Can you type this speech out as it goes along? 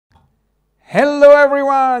Hello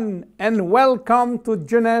everyone and welcome to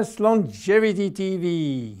Jeunesse Longevity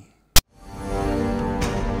TV.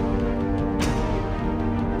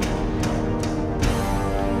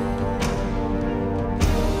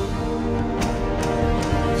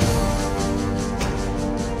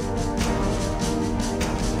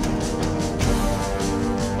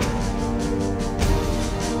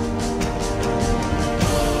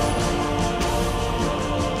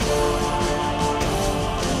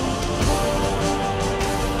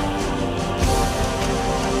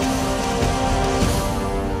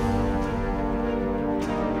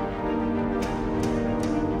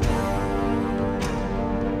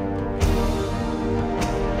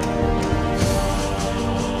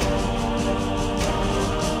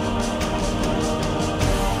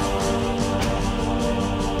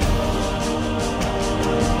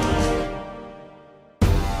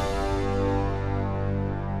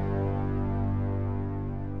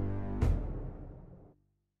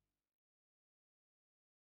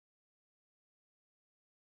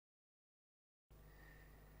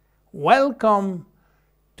 Welcome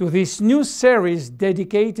to this new series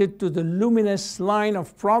dedicated to the Luminesce line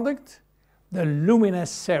of product, the Luminesce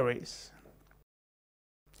series.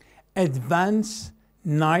 Advanced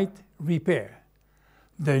Night Repair,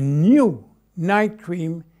 the new night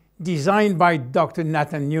cream designed by Dr.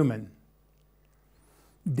 Nathan Newman.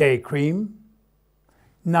 Day cream,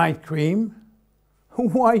 night cream,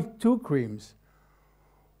 why two creams?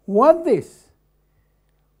 What this?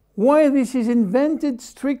 Why this is invented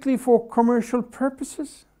strictly for commercial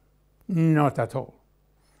purposes? Not at all.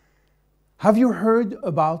 Have you heard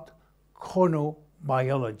about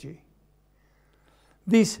chronobiology?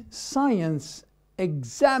 This science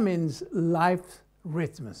examines life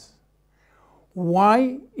rhythms.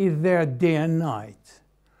 Why is there day and night?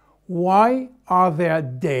 Why are there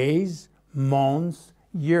days, months,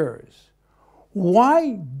 years?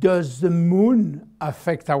 Why does the moon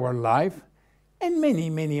affect our life? And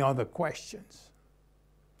many other questions.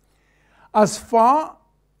 As far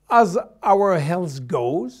as our health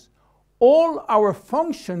goes, all our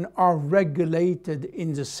functions are regulated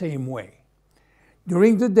in the same way.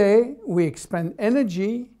 During the day, we expend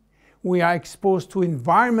energy, we are exposed to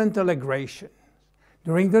environmental aggression.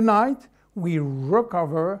 During the night, we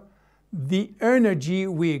recover the energy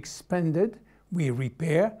we expended, we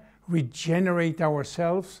repair, regenerate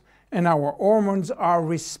ourselves, and our hormones are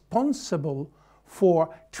responsible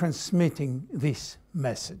for transmitting this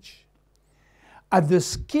message. At the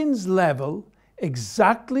skin's level,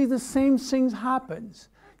 exactly the same thing happens.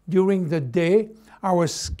 During the day, our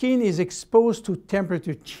skin is exposed to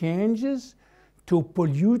temperature changes, to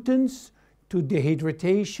pollutants, to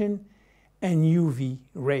dehydration, and UV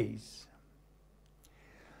rays.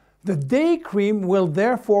 The day cream will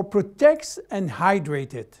therefore protect and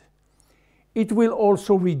hydrate it. It will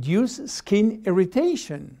also reduce skin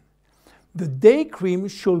irritation. The day cream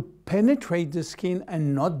should penetrate the skin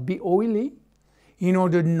and not be oily in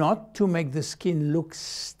order not to make the skin look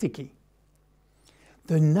sticky.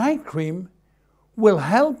 The night cream will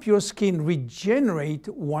help your skin regenerate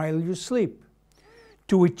while you sleep.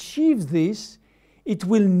 To achieve this, it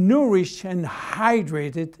will nourish and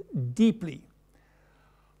hydrate it deeply.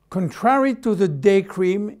 Contrary to the day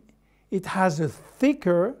cream, it has a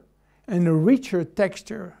thicker and a richer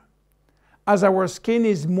texture, as our skin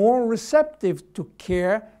is more receptive to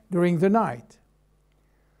care during the night.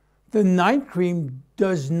 The night cream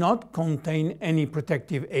does not contain any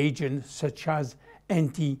protective agents such as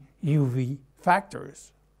anti-UV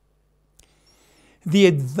factors. The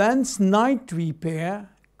Advanced Night Repair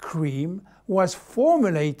cream was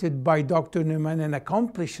formulated by Dr. Newman and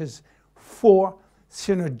accomplishes 4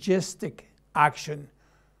 synergistic action.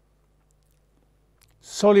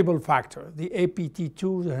 Soluble factor, the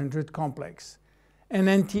APT200 complex, an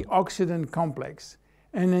antioxidant complex,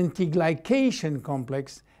 an anti-glycation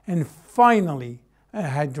complex, and finally, a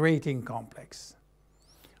hydrating complex.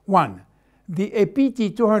 1. The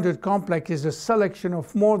APT200 complex is a selection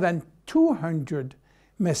of more than 200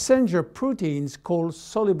 messenger proteins called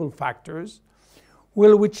soluble factors,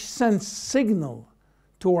 which send signal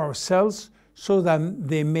to our cells so that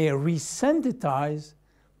they may resynthesize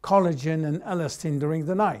collagen and elastin during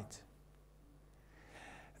the night.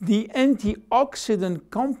 The antioxidant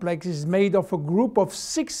complex is made of a group of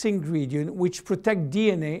 6 ingredients which protect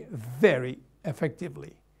DNA very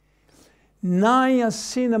effectively.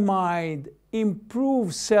 Niacinamide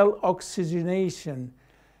improves cell oxygenation,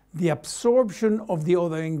 the absorption of the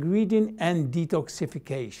other ingredient, and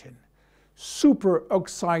detoxification.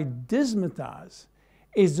 Superoxide dismutase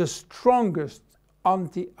is the strongest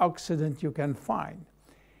antioxidant you can find.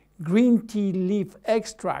 green tea leaf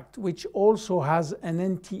extract, which also has an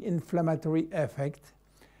anti-inflammatory effect,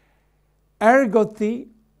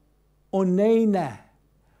 ergothioneina,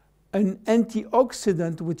 an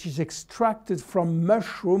antioxidant which is extracted from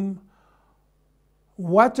mushroom,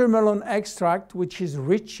 watermelon extract, which is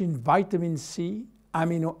rich in vitamin C,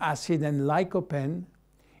 amino acid, and lycopene.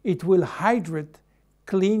 It will hydrate,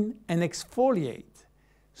 clean, and exfoliate.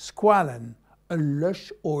 Squalane, a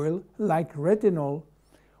lush oil like retinol,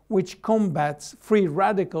 which combats free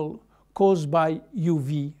radical caused by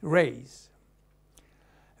UV rays.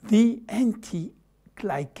 The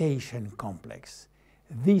anti-glycation complex,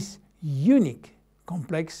 this unique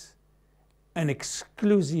complex, an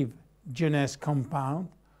exclusive Jeunesse compound,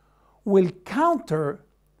 will counter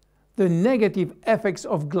the negative effects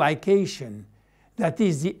of glycation, that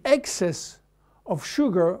is the excess of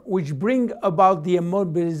sugar which bring about the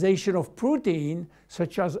immobilization of protein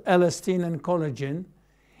such as elastin and collagen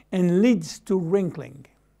and leads to wrinkling.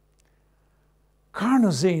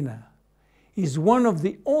 Carnosine is one of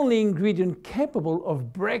the only ingredients capable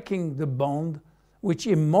of breaking the bond which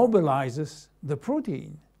immobilizes the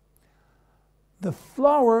protein. The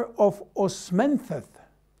flower of osmanthus,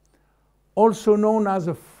 also known as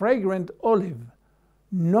a fragrant olive,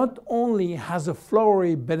 not only has a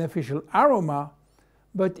flowery beneficial aroma,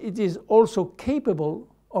 but it is also capable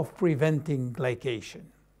of preventing glycation.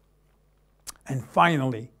 And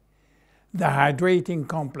finally, the hydrating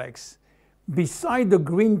complex. Beside the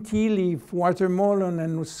green tea leaf, watermelon,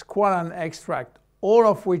 and squalane extract, all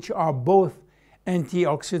of which are both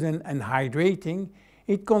antioxidant and hydrating,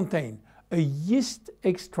 it contains a yeast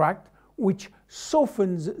extract which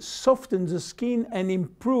softens the skin and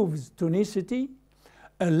improves tonicity,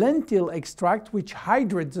 a lentil extract which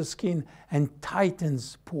hydrates the skin and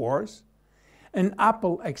tightens pores, an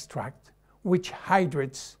apple extract which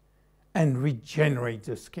hydrates and regenerates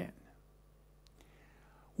the skin.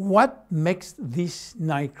 What makes this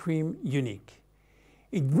night cream unique?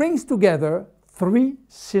 It brings together three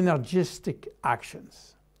synergistic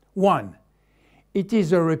actions. One, it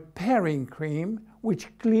is a repairing cream which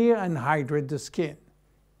clears and hydrates the skin.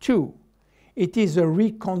 Two, it is a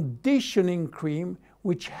reconditioning cream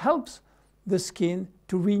which helps the skin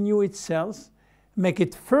to renew its cells, make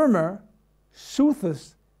it firmer,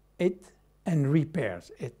 soothes it, and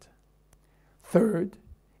repairs it. Third,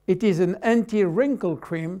 it is an anti-wrinkle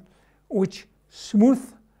cream which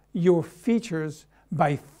smooths your features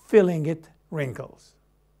by filling it wrinkles.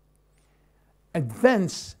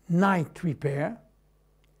 Advanced Night Repair,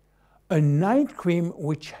 a night cream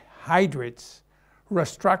which hydrates,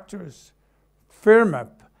 restructures, firm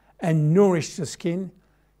up, and nourish the skin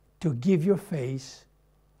to give your face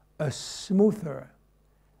a smoother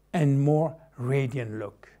and more radiant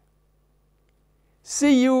look.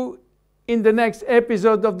 See you in the next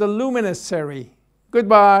episode of the Luminesce series.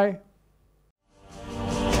 Goodbye.